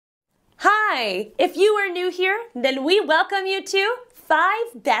Hi! If you are new here, then we welcome you to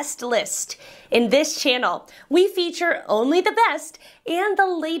 5 Best List. In this channel, we feature only the best and the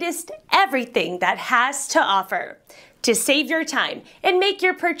latest everything that has to offer. To save your time and make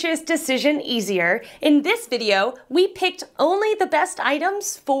your purchase decision easier, in this video, we picked only the best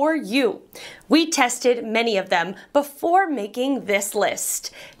items for you. We tested many of them before making this list.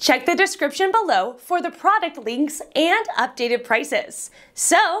 Check the description below for the product links and updated prices.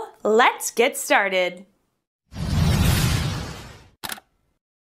 So, let's get started.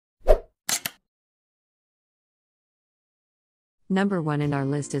 Number 1 in our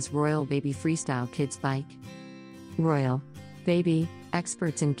list is RoyalBaby Freestyle Kids Bike. RoyalBaby,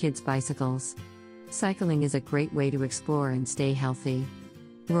 experts in kids' bicycles. Cycling is a great way to explore and stay healthy.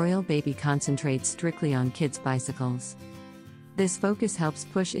 RoyalBaby concentrates strictly on kids' bicycles. This focus helps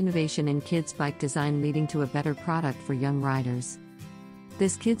push innovation in kids' bike design, leading to a better product for young riders.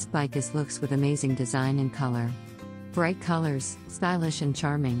 This kids' bike looks with amazing design and color. Bright colors, stylish and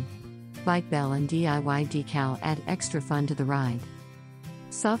charming. Bike bell and DIY decal add extra fun to the ride.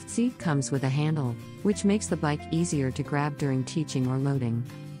 Soft seat comes with a handle, which makes the bike easier to grab during teaching or loading.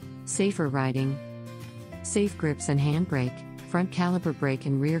 Safer riding. Safe grips and handbrake, front caliper brake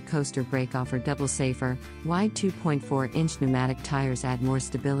and rear coaster brake offer double safer. Wide 2.4-inch pneumatic tires add more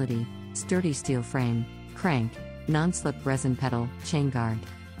stability. Sturdy steel frame, crank, non-slip resin pedal, chain guard.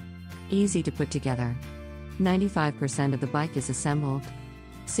 Easy to put together. 95% of the bike is assembled.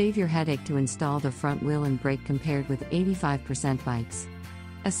 Save your headache to install the front wheel and brake compared with 85% bikes.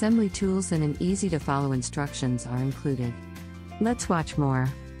 Assembly tools and an easy-to-follow instructions are included. Let's watch more.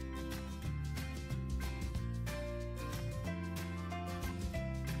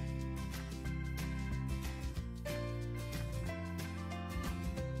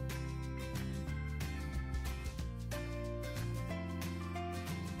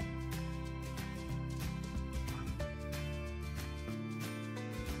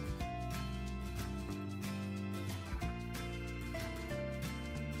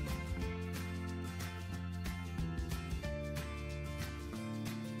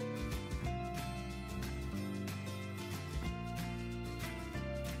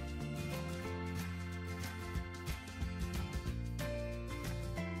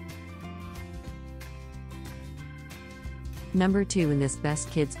 Number 2 in this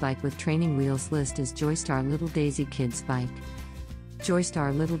best kids bike with training wheels list is JOYSTAR Little Daisy Kids Bike.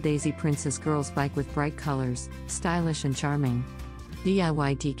 JOYSTAR Little Daisy Princess Girls Bike with bright colors, stylish and charming.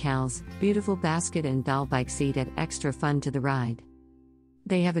 DIY decals, beautiful basket and doll bike seat add extra fun to the ride.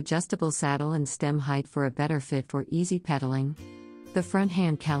 They have adjustable saddle and stem height for a better fit for easy pedaling. The front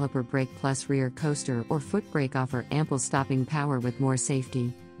hand caliper brake plus rear coaster or foot brake offer ample stopping power with more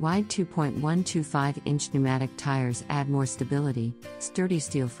safety. Wide 2.125-inch pneumatic tires add more stability. Sturdy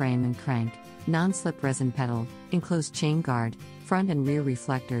steel frame and crank, non-slip resin pedal, enclosed chain guard, front and rear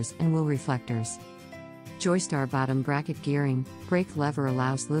reflectors and wheel reflectors. JOYSTAR bottom bracket gearing, brake lever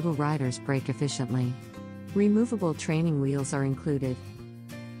allows little riders brake efficiently. Removable training wheels are included.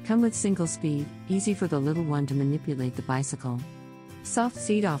 Come with single speed, easy for the little one to manipulate the bicycle. Soft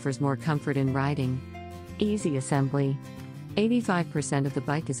seat offers more comfort in riding. Easy assembly. 85% of the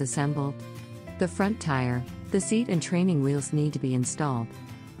bike is assembled. The front tire, the seat and training wheels need to be installed.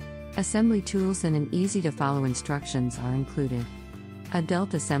 Assembly tools and an easy-to-follow instructions are included.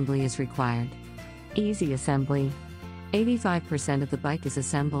 Adult assembly is required. Easy assembly. 85% of the bike is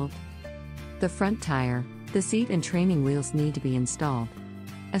assembled. The front tire, the seat and training wheels need to be installed.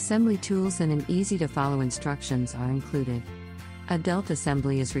 Assembly tools and an easy-to-follow instructions are included. Adult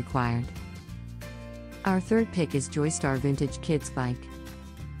assembly is required. Our third pick is JOYSTAR Vintage Kids Bike.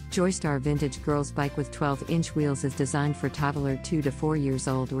 JOYSTAR Vintage Girls Bike with 12-inch wheels is designed for toddler 2 to 4 years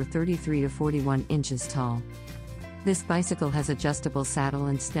old or 33 to 41 inches tall. This bicycle has adjustable saddle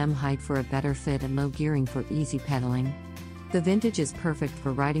and stem height for a better fit and low gearing for easy pedaling. The Vintage is perfect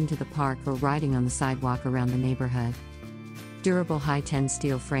for riding to the park or riding on the sidewalk around the neighborhood. Durable high-10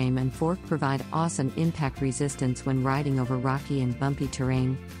 steel frame and fork provide awesome impact resistance when riding over rocky and bumpy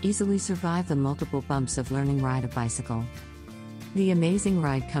terrain, easily survive the multiple bumps of learning ride a bicycle. The amazing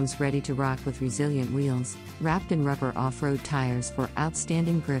ride comes ready to rock with resilient wheels, wrapped in rubber off-road tires for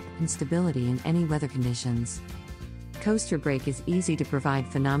outstanding grip and stability in any weather conditions. Coaster brake is easy to provide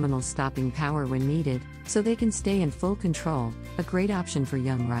phenomenal stopping power when needed, so they can stay in full control, a great option for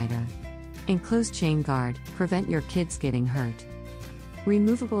young rider. Enclosed chain guard, prevent your kids getting hurt.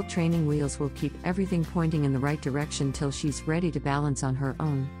 Removable training wheels will keep everything pointing in the right direction till she's ready to balance on her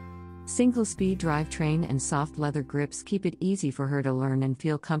own. Single-speed drivetrain and soft leather grips keep it easy for her to learn and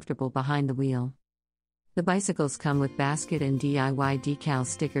feel comfortable behind the wheel. The bicycles come with basket and DIY decal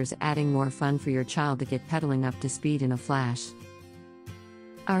stickers, adding more fun for your child to get pedaling up to speed in a flash.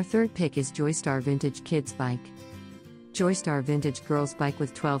 Our third pick is JOYSTAR Vintage Kids Bike. JOYSTAR Vintage Girls Bike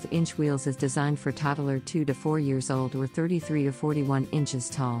with 12-inch wheels is designed for toddler 2 to 4 years old or 33 to 41 inches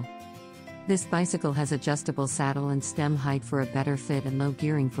tall. This bicycle has adjustable saddle and stem height for a better fit and low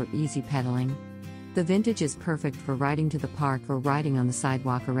gearing for easy pedaling. The Vintage is perfect for riding to the park or riding on the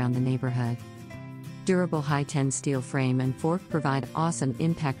sidewalk around the neighborhood. Durable high-10 steel frame and fork provide awesome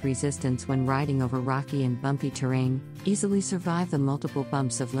impact resistance when riding over rocky and bumpy terrain, easily survive the multiple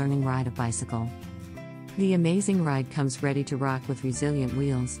bumps of learning ride a bicycle. The amazing ride comes ready to rock with resilient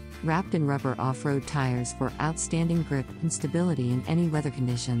wheels, wrapped in rubber off-road tires for outstanding grip and stability in any weather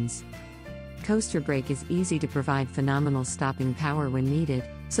conditions. Coaster brake is easy to provide phenomenal stopping power when needed,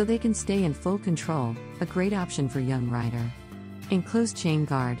 so they can stay in full control, a great option for young rider. Enclosed chain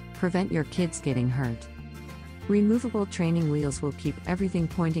guard, prevent your kids getting hurt. Removable training wheels will keep everything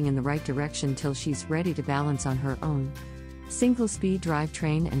pointing in the right direction till she's ready to balance on her own. Single-speed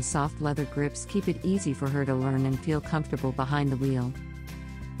drivetrain and soft leather grips keep it easy for her to learn and feel comfortable behind the wheel.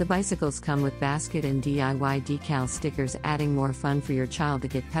 The bicycles come with basket and DIY decal stickers, adding more fun for your child to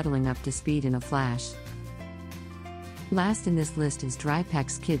get pedaling up to speed in a flash. Last in this list is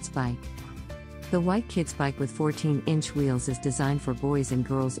Dripex Kids Bike. The white kids bike with 14-inch wheels is designed for boys and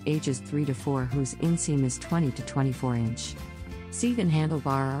girls ages 3 to 4 whose inseam is 20 to 24 inch. Seat and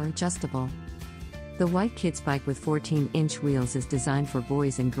handlebar are adjustable. The white kids bike with 14-inch wheels is designed for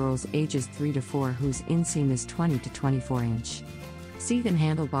boys and girls ages 3 to 4 whose inseam is 20 to 24 inch. Seat and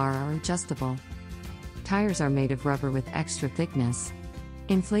handlebar are adjustable. Tires are made of rubber with extra thickness.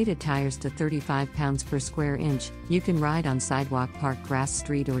 Inflated tires to 35 pounds per square inch, you can ride on sidewalk, park, grass,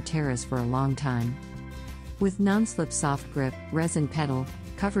 street or terrace for a long time. With non-slip soft grip, resin pedal,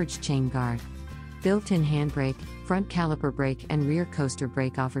 coverage chain guard. Built-in handbrake, front caliper brake and rear coaster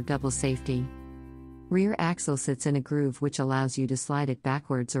brake offer double safety. Rear axle sits in a groove which allows you to slide it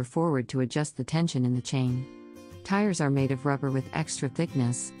backwards or forward to adjust the tension in the chain. Tires are made of rubber with extra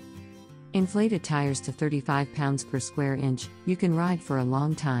thickness. Inflated tires to 35 pounds per square inch, you can ride for a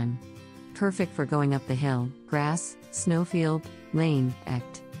long time. Perfect for going up the hill, grass, snowfield, lane,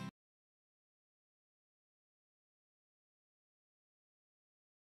 ect.